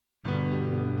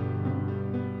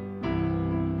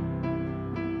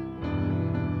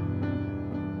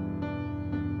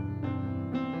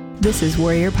This is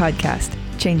Warrior Podcast,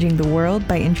 changing the world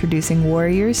by introducing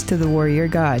warriors to the warrior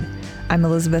God. I'm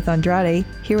Elizabeth Andrade,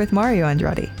 here with Mario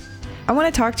Andrade. I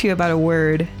want to talk to you about a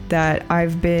word that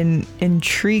I've been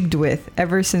intrigued with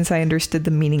ever since I understood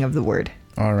the meaning of the word.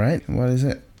 All right. What is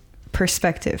it?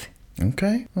 Perspective.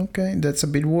 Okay. That's a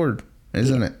big word,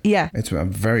 isn't it? Yeah. It's a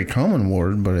very common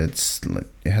word, but it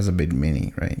has a big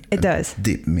meaning, right? It does.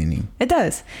 Deep meaning. It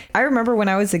does. I remember when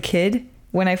I was a kid,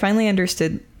 when I finally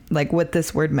understood what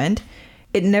this word meant,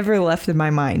 it never left in my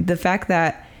mind. The fact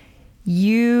that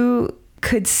you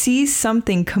could see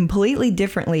something completely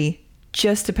differently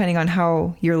just depending on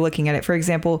how you're looking at it. For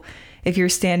example, if you're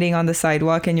standing on the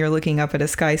sidewalk and you're looking up at a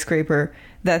skyscraper,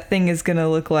 that thing is going to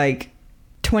look like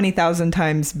 20,000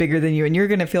 times bigger than you, and you're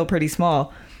going to feel pretty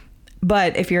small.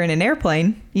 But if you're in an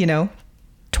airplane,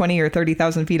 20 or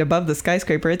 30,000 feet above the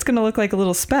skyscraper, it's going to look like a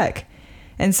little speck.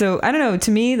 And so, I don't know,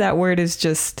 to me, that word is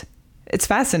just, it's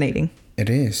fascinating. It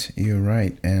is. You're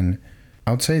right. And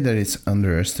I would say that it's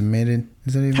underestimated.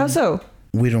 Is that even? How so?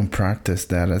 We don't practice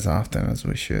that as often as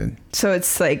we should. So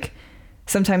it's like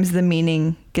sometimes the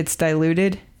meaning gets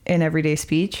diluted in everyday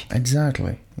speech.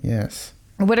 Exactly. Yes.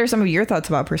 What are some of your thoughts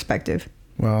about perspective?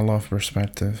 Well, I love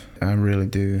perspective. I really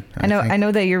do. I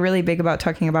know that you're really big about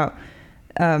talking about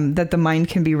that the mind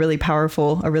can be really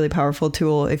powerful, a really powerful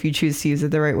tool if you choose to use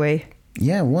it the right way.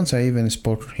 Yeah, once I even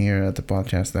spoke here at the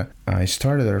podcast that I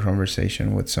started a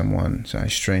conversation with someone, a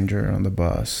stranger on the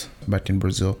bus back in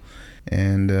Brazil.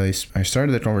 And I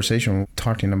started the conversation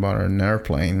talking about an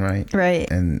airplane, right? Right.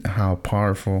 And how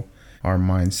powerful our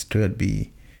minds could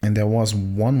be. And there was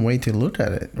one way to look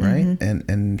at it, right? Mm-hmm.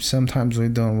 And sometimes we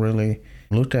don't really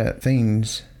look at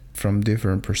things from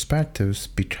different perspectives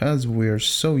because we're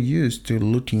so used to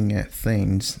looking at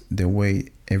things the way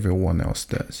everyone else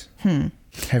does.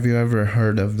 Have you ever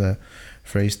heard of the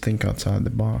phrase, think outside the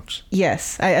box?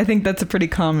 Yes, I think that's a pretty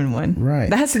common one. Right.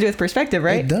 That has to do with perspective,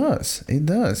 right? It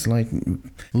does. Like,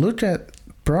 look at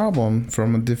problem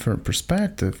from a different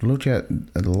perspective. Look at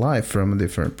life from a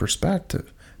different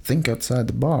perspective. Think outside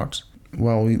the box.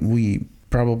 Well, we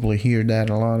probably hear that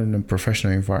a lot in the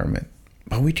professional environment.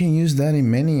 But we can use that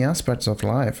in many aspects of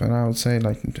life. And I would say,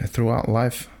 throughout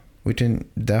life, we can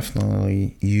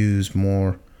definitely use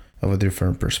more of a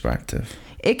different perspective.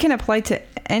 It can apply to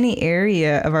any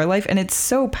area of our life, and it's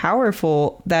so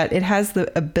powerful that it has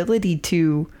the ability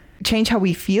to change how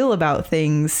we feel about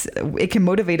things. It can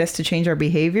motivate us to change our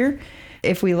behavior.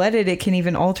 If we let it, it can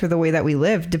even alter the way that we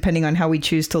live, depending on how we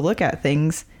choose to look at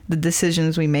things, the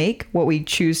decisions we make, what we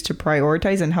choose to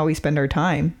prioritize, and how we spend our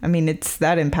time. I mean, it's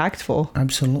that impactful.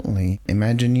 Absolutely.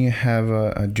 Imagine you have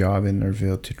a job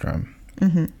interview to come.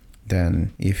 Mm-hmm.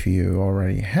 Then if you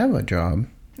already have a job,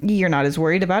 you're not as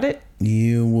worried about it.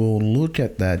 You will look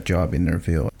at that job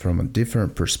interview from a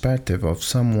different perspective of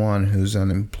someone who's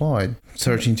unemployed,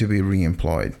 searching to be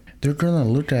reemployed. They're going to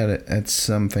look at it as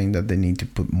something that they need to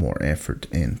put more effort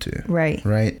into. Right.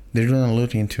 They're going to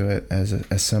look into it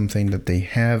as something that they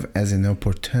have as an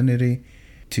opportunity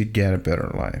to get a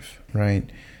better life, right?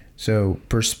 So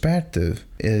perspective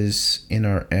is in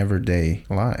our everyday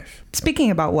life. Speaking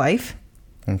about life.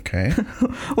 Okay.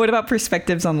 What about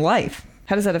perspectives on life?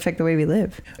 How does that affect the way we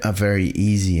live? A very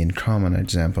easy and common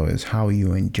example is how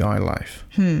you enjoy life.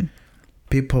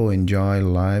 People enjoy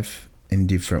life in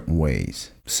different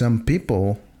ways. Some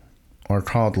people are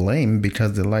called lame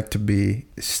because they like to be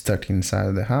stuck inside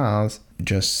of the house,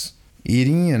 just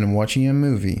eating and watching a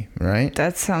movie, right?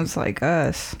 That sounds like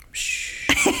us. Shh.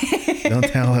 Don't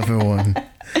tell everyone.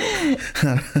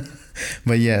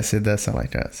 But yes, it does sound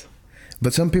like us.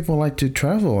 But some people like to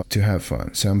travel to have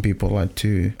fun. Some people like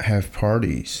to have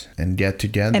parties and get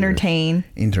together.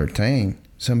 Entertain.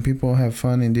 Some people have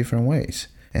fun in different ways.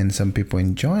 And some people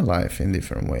enjoy life in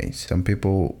different ways. Some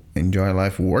people enjoy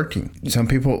life working. Some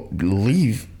people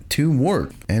leave to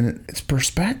work. And it's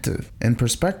perspective. And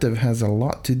perspective has a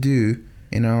lot to do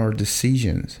in our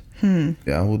decisions.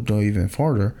 I would go even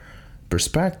further.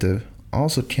 Perspective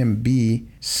also can be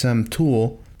some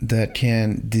tool that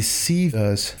can deceive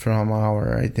us from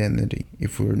our identity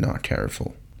if we're not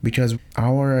careful. Because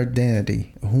our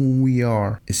identity, who we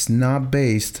are, is not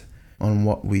based on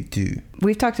what we do.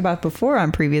 We've talked about before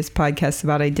on previous podcasts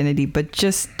about identity, but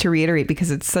just to reiterate,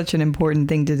 because it's such an important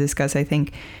thing to discuss, I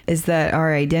think, is that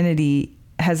our identity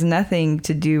has nothing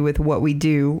to do with what we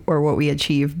do or what we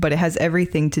achieve, but it has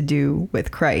everything to do with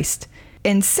Christ.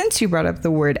 And since you brought up the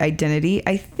word identity,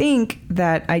 I think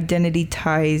that identity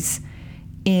ties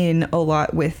in a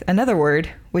lot with another word,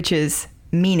 which is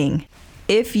meaning.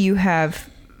 If you have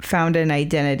found an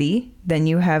identity, then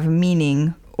you have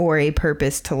meaning or a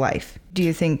purpose to life. Do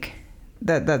you think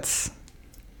that that's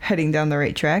heading down the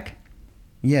right track?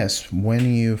 Yes,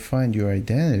 when you find your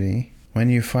identity, when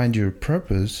you find your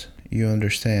purpose, you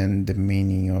understand the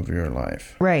meaning of your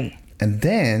life. Right. And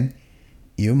then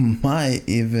you might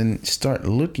even start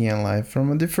looking at life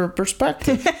from a different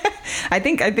perspective. I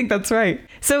think that's right.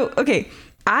 So, okay,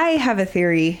 I have a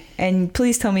theory, and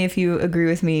please tell me if you agree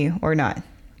with me or not.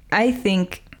 I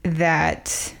think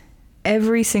that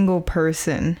every single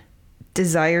person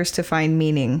desires to find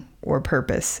meaning or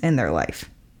purpose in their life.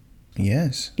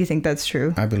 Yes. Do you think that's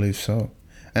true? I believe so.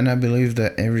 And I believe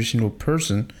that every single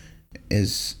person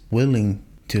is willing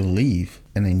to live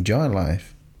and enjoy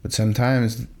life. But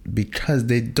sometimes because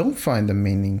they don't find the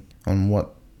meaning on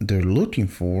what they're looking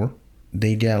for,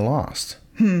 they get lost.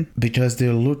 Because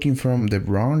they're looking from the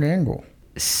wrong angle.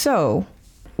 So,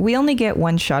 we only get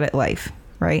one shot at life,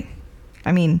 right?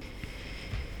 I mean,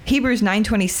 Hebrews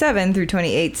 9:27 through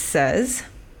 28 says,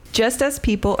 "Just as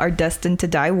people are destined to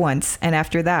die once, and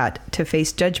after that to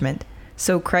face judgment,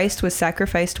 so Christ was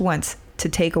sacrificed once to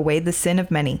take away the sin of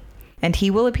many. And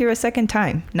he will appear a second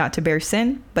time, not to bear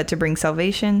sin, but to bring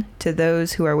salvation to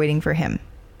those who are waiting for him."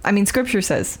 I mean, scripture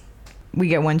says we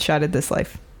get one shot at this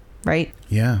life, right?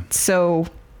 Yeah. So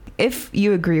if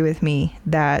you agree with me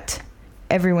that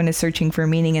everyone is searching for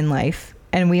meaning in life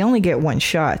and we only get one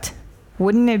shot,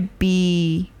 wouldn't it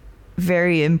be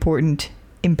very important,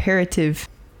 imperative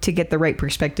to get the right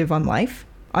perspective on life,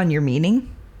 on your meaning?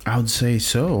 I would say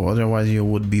so. Otherwise, you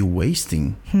would be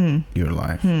wasting your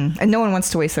life. And no one wants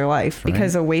to waste their life, Right.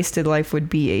 because a wasted life would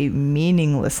be a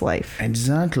meaningless life.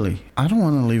 Exactly. I don't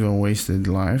want to live a wasted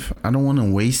life. I don't want to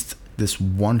waste this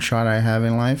one shot I have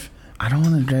in life. I don't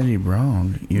want to get it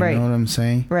wrong. You Right. know what I'm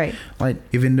saying? Right. Like,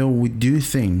 even though we do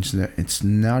things that it's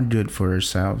not good for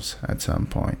ourselves at some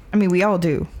point. I mean, we all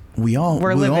do. We all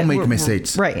make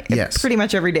mistakes. Right. Yes. Pretty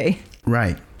much every day.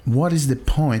 Right. What is the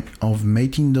point of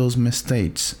making those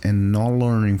mistakes and not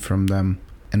learning from them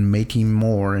and making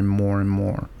more and more and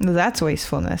more? That's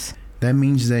wastefulness. That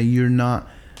means that you're not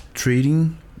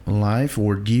treating life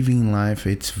or giving life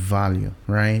its value,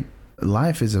 right?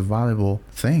 Life is a valuable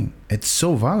thing. It's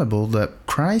so valuable that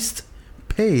Christ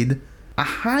paid a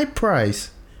high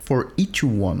price for each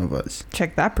one of us.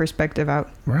 Check that perspective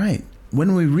out. Right.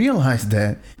 When we realize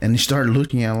that and start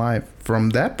looking at life from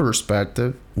that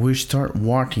perspective, we start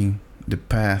walking the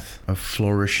path of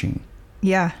flourishing.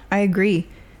 Yeah, I agree.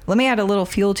 Let me add a little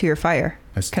fuel to your fire.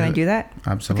 Can I do that?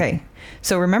 Absolutely. Okay.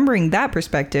 So remembering that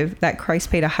perspective, that Christ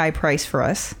paid a high price for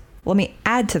us, let me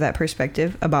add to that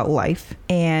perspective about life.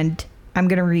 And I'm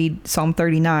going to read Psalm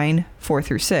 39, 4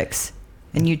 through 6.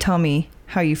 And you tell me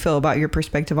how you feel about your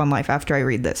perspective on life after I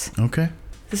read this. Okay.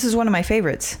 This is one of my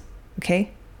favorites.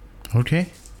 Okay? Okay.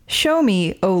 "Show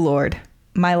me, O Lord,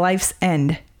 my life's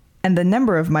end, and the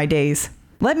number of my days.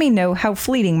 Let me know how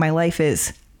fleeting my life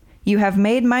is. You have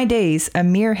made my days a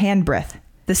mere handbreadth.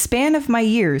 The span of my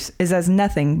years is as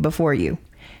nothing before you.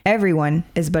 Everyone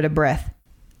is but a breath,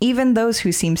 even those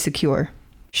who seem secure.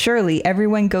 Surely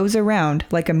everyone goes around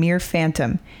like a mere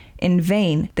phantom. In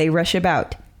vain they rush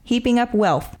about, heaping up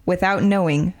wealth without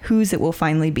knowing whose it will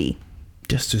finally be."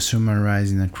 Just to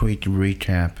summarize in a quick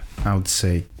recap, I would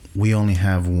say we only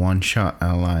have one shot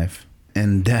at life,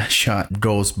 and that shot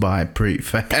goes by pretty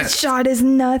fast. Shot is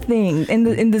nothing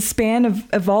in the span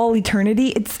of all eternity.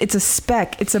 It's a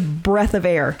speck. It's a breath of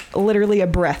air, literally a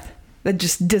breath that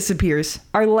just disappears.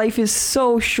 Our life is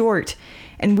so short,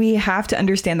 and we have to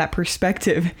understand that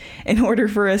perspective in order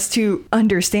for us to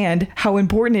understand how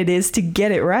important it is to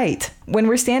get it right. When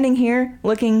we're standing here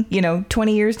looking,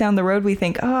 20 years down the road, we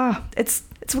think,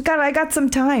 I got some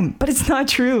time, but it's not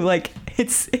true. Like,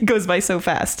 it goes by so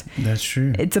fast. That's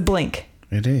true. It's a blink.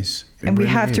 It is. And we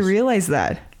have to realize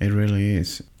that. It really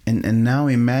is. And now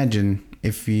imagine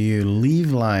if you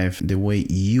live life the way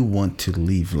you want to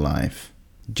live life,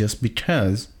 just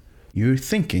because you're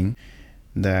thinking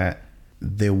that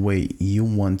the way you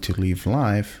want to live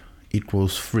life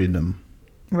equals freedom.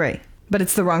 Right. But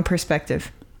it's the wrong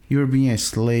perspective. You're being a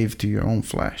slave to your own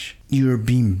flesh. You're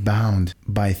being bound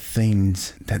by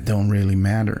things that don't really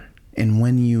matter. And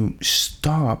when you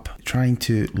stop trying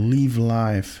to live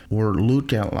life or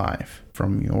look at life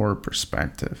from your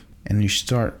perspective, and you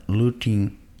start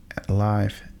looking at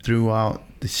life throughout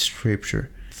the scripture,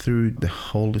 through the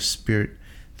Holy Spirit,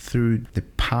 through the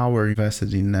power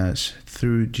invested in us,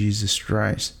 through Jesus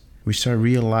Christ, we start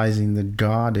realizing that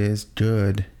God is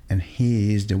good and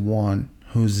He is the one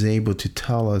who's able to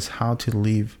tell us how to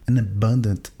live an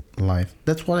abundant life.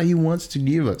 That's what He wants to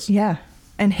give us. Yeah.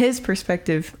 And His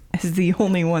perspective is the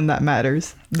only one that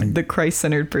matters. The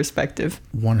Christ-centered perspective.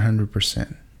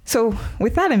 100%. So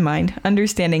with that in mind,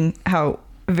 understanding how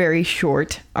very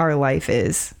short our life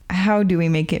is, how do we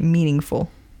make it meaningful?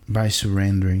 by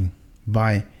surrendering,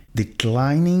 by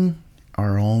declining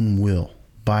our own will,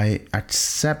 by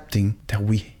accepting that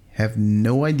we have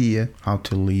no idea how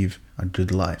to live a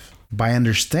good life, by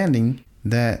understanding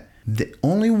that the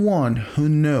only one who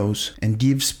knows and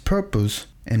gives purpose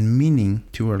and meaning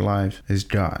to our life is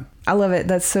God. I love it.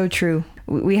 That's so true.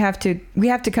 We have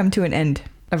to come to an end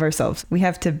of ourselves. We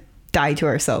have to die to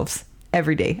ourselves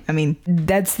every day. I mean,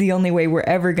 that's the only way we're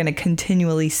ever going to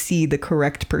continually see the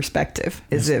correct perspective,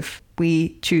 is if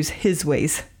we choose his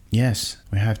ways. Yes,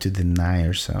 we have to deny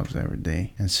ourselves every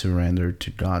day and surrender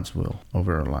to God's will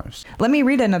over our lives. Let me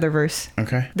read another verse.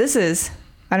 Okay. This is,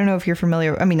 I don't know if you're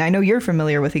familiar. I mean, I know you're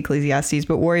familiar with Ecclesiastes,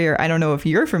 but Warrior, I don't know if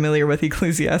you're familiar with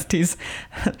Ecclesiastes.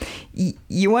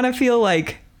 You want to feel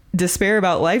like despair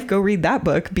about life? Go read that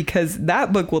book, because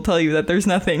that book will tell you that there's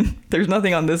nothing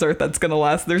on this earth that's going to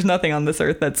last. There's nothing on this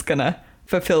earth that's going to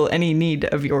fulfill any need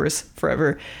of yours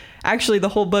forever. Actually, the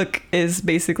whole book is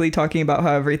basically talking about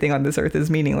how everything on this earth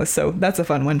is meaningless. So that's a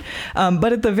fun one.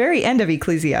 But at the very end of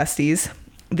Ecclesiastes,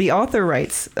 the author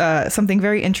writes something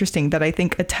very interesting that I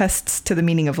think attests to the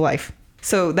meaning of life.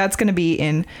 So that's going to be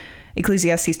in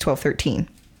Ecclesiastes 12:13.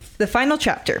 The final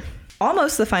chapter,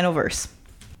 almost the final verse.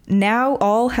 Now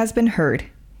all has been heard.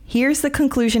 Here's the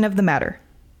conclusion of the matter.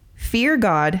 Fear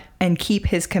God and keep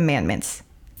his commandments,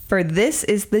 for this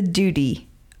is the duty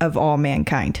of all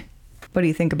mankind. What do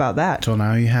you think about that? So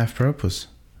now you have purpose,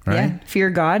 right? Yeah, fear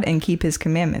God and keep his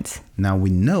commandments. Now we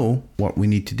know what we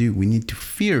need to do. We need to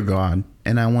fear God.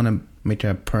 And I want to make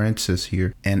a parenthesis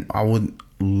here. And I would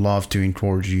love to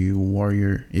encourage you,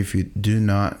 Warrior, if you do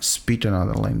not speak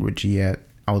another language yet,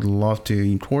 I would love to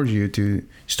encourage you to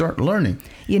start learning.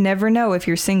 You never know if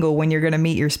you're single when you're going to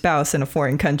meet your spouse in a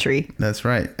foreign country. That's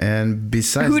right. And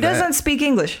besides Who doesn't speak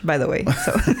English, by the way?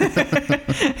 So.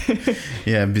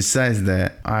 Yeah, besides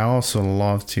that, I also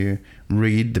love to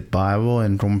read the Bible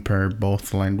and compare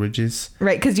both languages.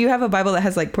 Right, because you have a Bible that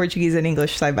has like Portuguese and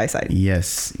English side by side.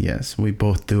 Yes, we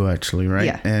both do actually, right?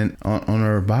 Yeah. And on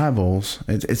our Bibles,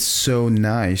 it's so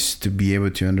nice to be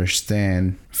able to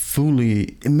understand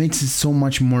fully. It makes it so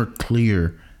much more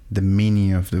clear, the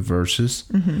meaning of the verses.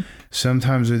 Mm-hmm.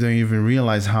 Sometimes we don't even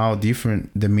realize how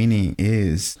different the meaning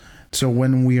is. So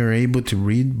when we are able to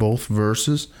read both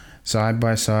verses side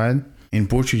by side in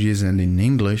Portuguese and in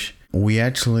English, we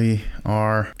actually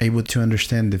are able to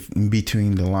understand in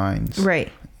between the lines.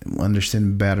 Right.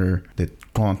 Understand better the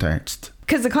context.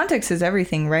 Because the context is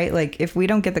everything, right? Like, if we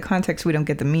don't get the context, we don't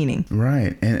get the meaning.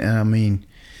 Right. And I mean,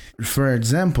 for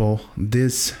example,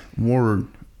 this word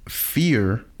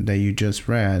fear that you just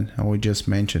read, and we just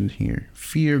mentioned here,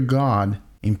 fear God,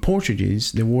 in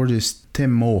Portuguese, the word is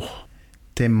temor.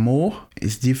 Temor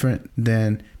is different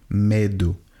than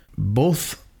medo.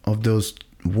 Both of those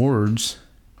words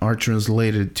are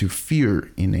translated to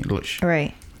fear in English.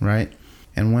 Right. Right?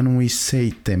 And when we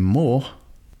say temor,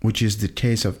 which is the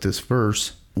case of this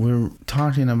verse, we're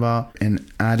talking about an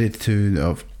attitude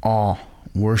of awe,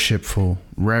 worshipful,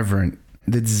 reverent,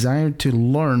 the desire to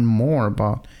learn more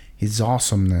about his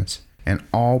awesomeness and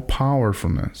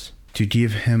all-powerfulness, to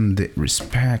give him the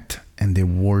respect and the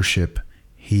worship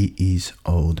he is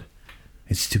owed.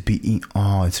 It's to be in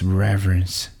awe, it's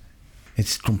reverence.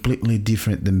 It's completely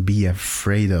different than be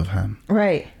afraid of him.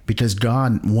 Right. Because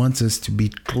God wants us to be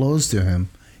close to him.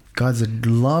 God's a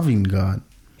loving God.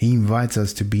 He invites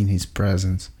us to be in his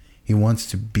presence. He wants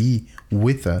to be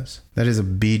with us. That is a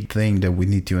big thing that we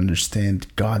need to understand.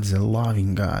 God's a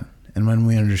loving God. And when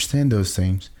we understand those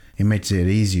things, it makes it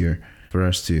easier for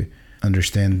us to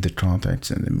understand the context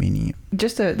and the meaning.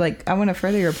 Just to, like, I want to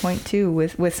further your point too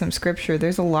with some scripture.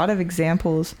 There's a lot of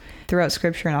examples throughout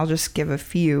scripture, and I'll just give a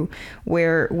few,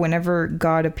 where whenever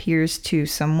God appears to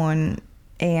someone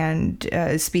and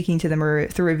is speaking to them or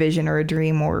through a vision or a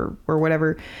dream or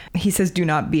whatever, he says, do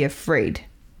not be afraid.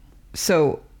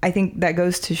 So I think that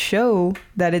goes to show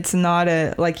that it's not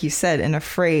a, like you said, an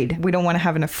afraid. We don't want to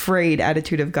have an afraid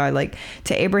attitude of God. Like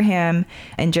to Abraham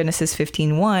in Genesis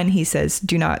 15:1, he says,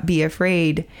 do not be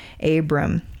afraid,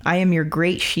 Abram. I am your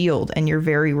great shield and your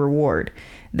very reward.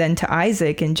 Then to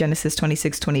Isaac in Genesis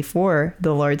 26:24,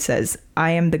 the Lord says,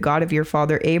 I am the God of your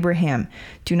father Abraham.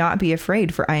 Do not be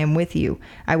afraid, for I am with you.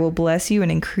 I will bless you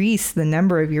and increase the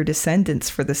number of your descendants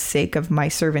for the sake of my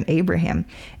servant Abraham.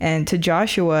 And to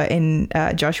Joshua in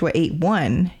Joshua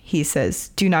 8:1, he says,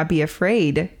 do not be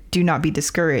afraid. Do not be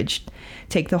discouraged.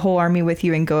 Take the whole army with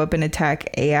you and go up and attack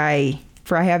Ai.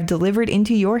 For I have delivered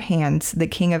into your hands the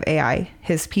king of Ai,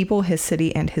 his people, his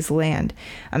city, and his land.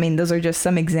 I mean, those are just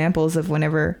some examples of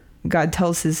whenever God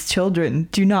tells his children,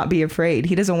 do not be afraid.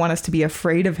 He doesn't want us to be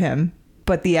afraid of him.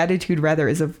 But the attitude rather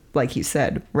is of, like you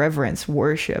said, reverence,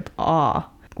 worship, awe.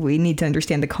 we need to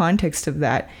understand the context of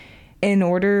that in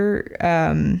order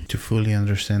to fully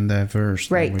understand that verse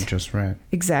that we just read.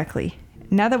 Exactly.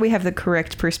 Now that we have the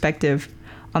correct perspective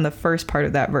on the first part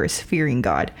of that verse, fearing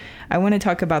God, I want to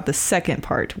talk about the second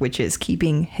part, which is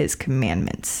keeping his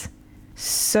commandments.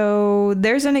 So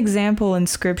there's an example in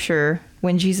scripture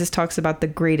when Jesus talks about the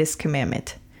greatest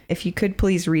commandment. If you could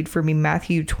please read for me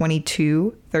Matthew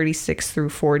 22:36 through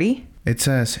 40. It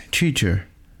says, "Teacher,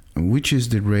 which is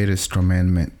the greatest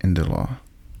commandment in the law?"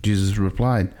 Jesus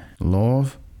replied,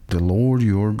 "Love the Lord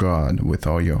your God with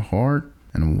all your heart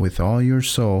and with all your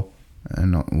soul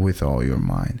and with all your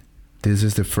mind. This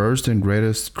is the first and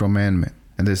greatest commandment.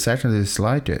 And the second is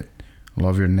like it.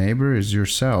 Love your neighbor as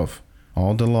yourself.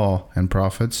 All the law and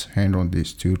prophets hang on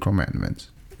these two commandments."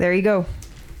 There you go.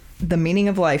 The meaning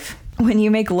of life. When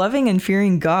you make loving and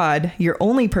fearing God your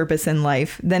only purpose in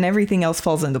life, then everything else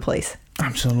falls into place.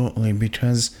 Absolutely,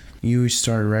 because you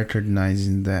start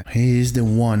recognizing that he is the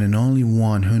one and only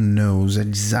one who knows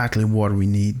exactly what we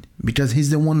need, because he's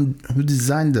the one who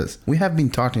designed us. We have been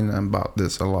talking about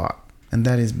this a lot, and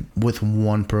that is with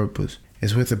one purpose.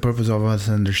 It's with the purpose of us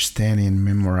understanding,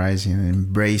 memorizing, and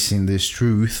embracing this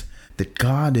truth that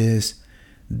God is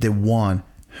the one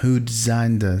who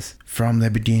designed us from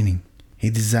the beginning. He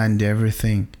designed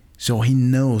everything, so he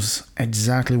knows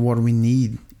exactly what we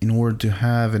need in order to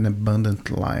have an abundant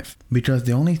life. Because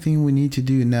the only thing we need to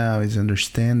do now is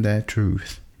understand that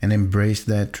truth and embrace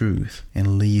that truth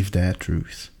and live that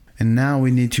truth. And now we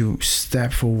need to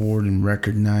step forward and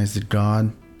recognize that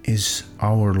God is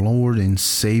our Lord and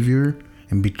Savior,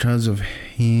 and because of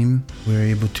him, we're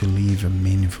able to live a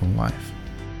meaningful life.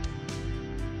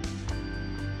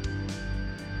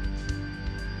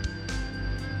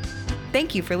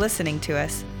 Thank you for listening to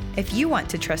us. If you want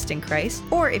to trust in Christ,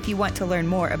 or if you want to learn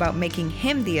more about making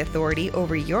him the authority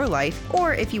over your life,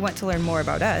 or if you want to learn more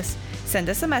about us, send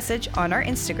us a message on our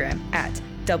Instagram at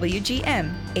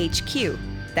WGMHQ.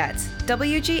 That's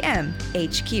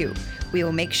WGMHQ. We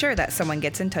will make sure that someone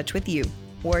gets in touch with you.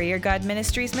 Warrior God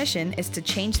Ministries' mission is to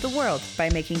change the world by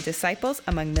making disciples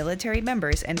among military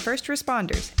members and first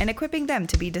responders and equipping them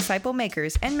to be disciple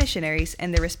makers and missionaries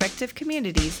in their respective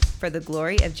communities for the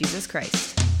glory of Jesus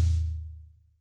Christ.